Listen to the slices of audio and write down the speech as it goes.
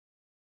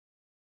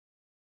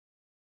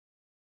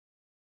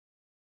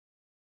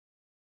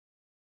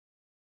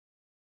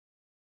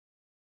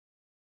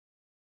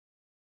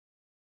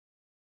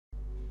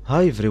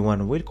Hi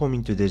everyone, welcome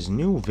into this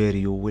new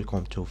video.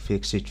 Welcome to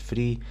Fix It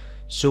Free.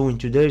 So in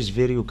today's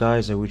video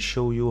guys, I will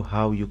show you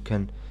how you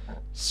can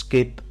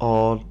skip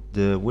all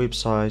the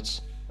websites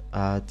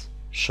at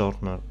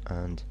Shortener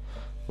and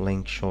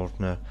link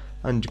Shortener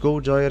and go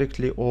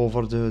directly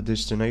over the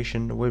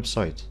destination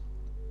website.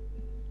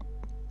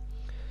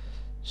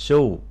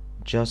 So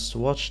just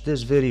watch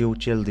this video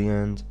till the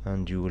end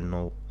and you will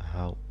know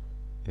how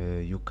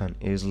you can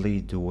easily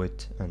do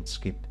it and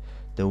skip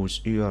those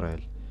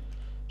URL.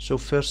 So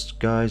first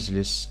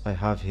guys, I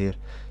have here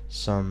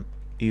some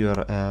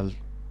URL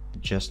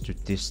just to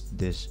test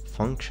this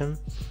function.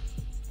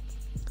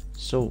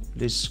 So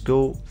let's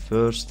go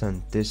first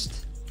and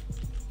test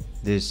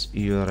this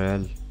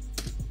URL.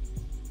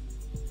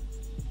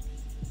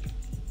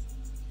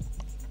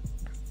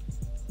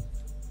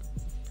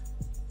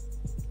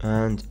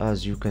 And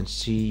as you can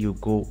see, you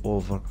go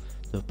over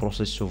the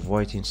process of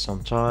waiting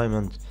some time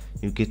and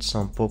you get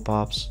some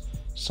pop-ups,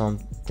 some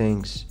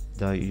things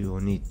that you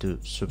need to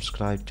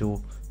subscribe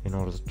to in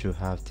order to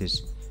have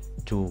this,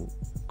 to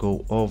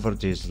go over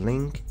this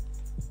link.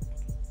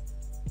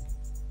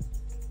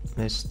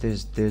 Let's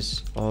test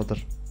this other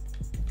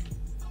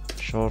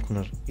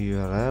Shortener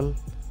URL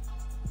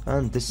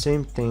and the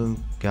same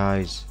thing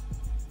guys.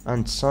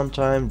 And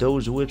sometimes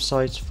those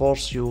websites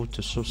force you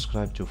to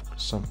subscribe to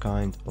some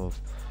kind of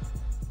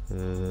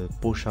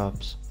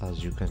push-ups,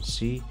 as you can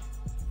see.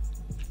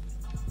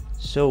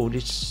 So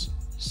let's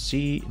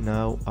see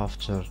now,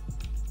 after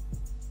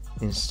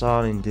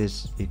installing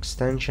this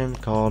extension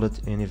called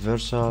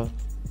Universal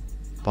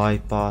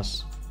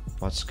Bypass,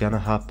 what's gonna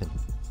happen.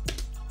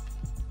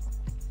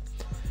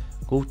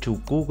 Go to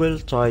Google,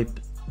 type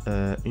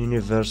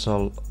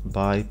Universal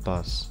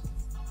Bypass,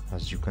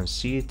 as you can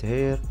see it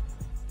here.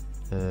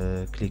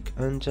 Click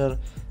enter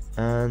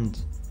and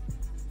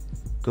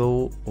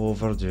go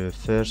over the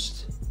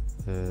first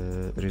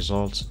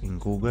results in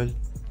Google.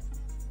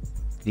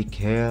 Click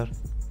here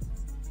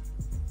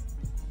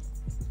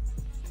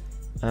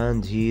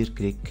and here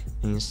click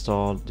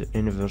install the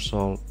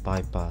Universal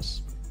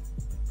Bypass.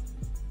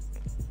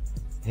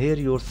 Here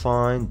you'll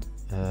find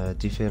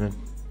different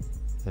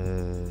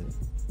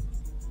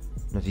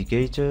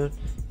navigator.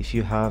 If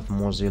you have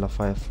Mozilla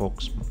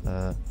Firefox,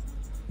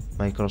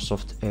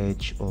 Microsoft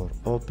Edge or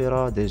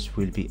Opera, this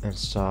will be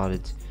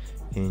installed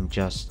in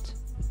just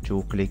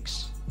 2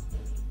 clicks.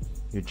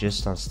 You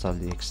just install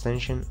the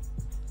extension.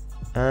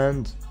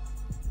 And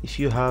if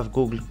you have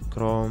Google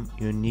Chrome,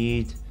 you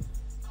need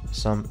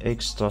some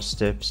extra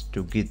steps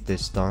to get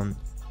this done.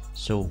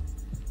 So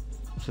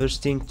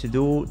first thing to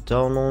do,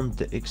 download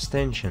the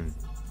extension.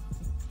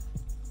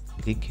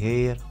 Click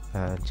here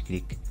and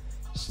click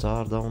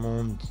start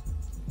download.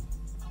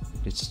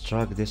 Let's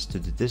drag this to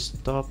the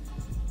desktop.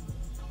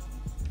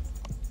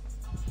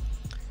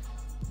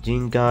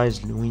 Then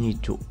guys, we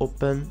need to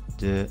open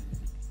the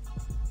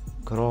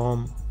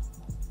Chrome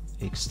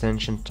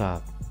extension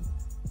tab.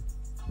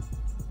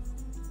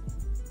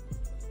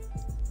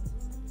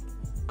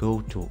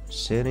 Go to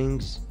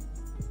settings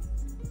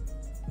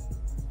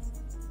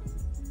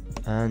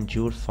and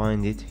you'll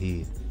find it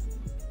here.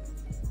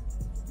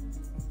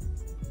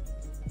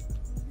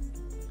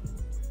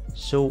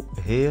 So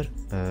here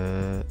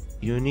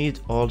you need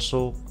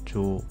also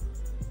to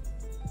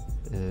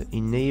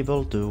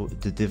enable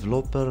the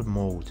developer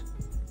mode.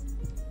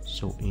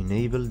 So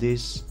enable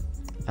this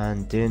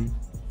and then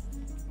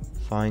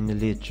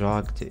finally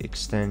drag the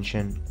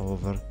extension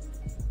over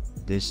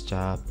this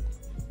tab.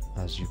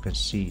 As you can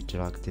see,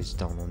 drag this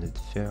downloaded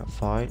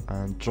file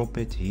and drop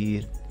it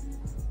here,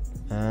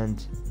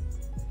 and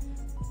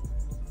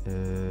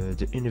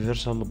the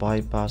Universal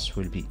Bypass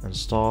will be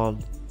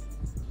installed.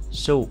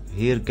 So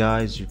here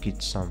guys, you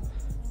get some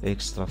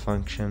extra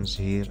functions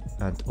here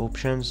and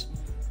options.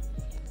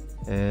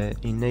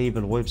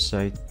 Enable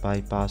website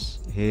bypass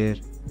here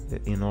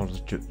in order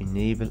to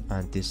enable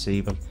and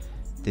disable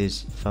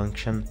this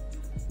function.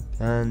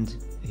 And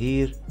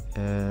here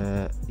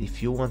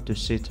if you want to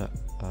set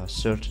a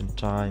certain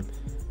time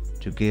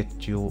to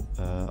get you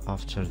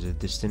after the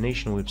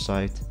destination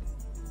website,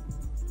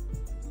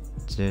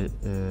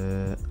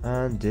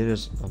 and there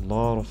is a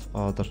lot of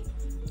other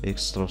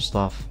extra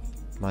stuff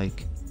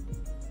like.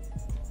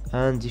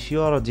 And if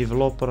you are a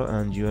developer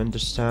and you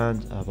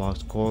understand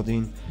about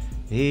coding,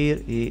 here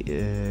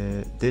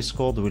this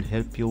code will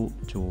help you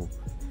to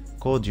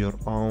code your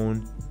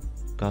own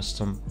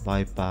custom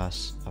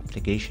bypass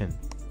application.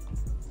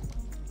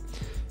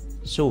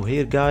 So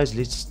here guys,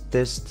 let's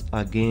test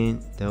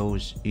again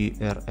those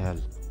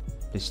URL.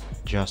 Let's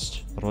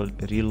just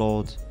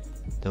reload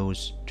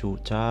those 2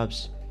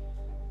 tabs,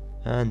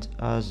 and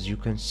as you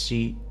can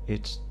see,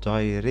 it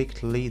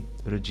directly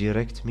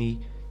redirect me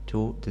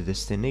to the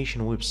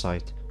destination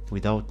website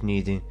without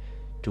needing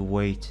to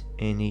wait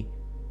any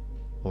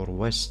or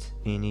waste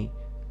any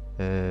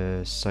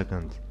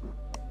second.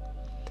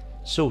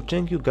 So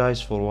thank you guys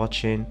for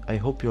watching. I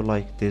hope you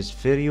like this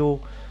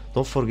video.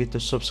 Don't forget to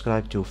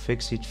subscribe to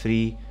Fix It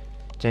Free.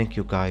 Thank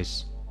you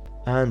guys.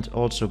 And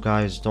also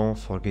guys, don't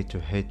forget to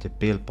hit the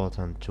bell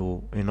button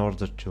in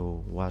order to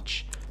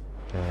watch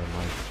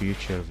my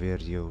future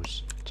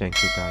videos.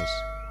 Thank you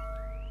guys.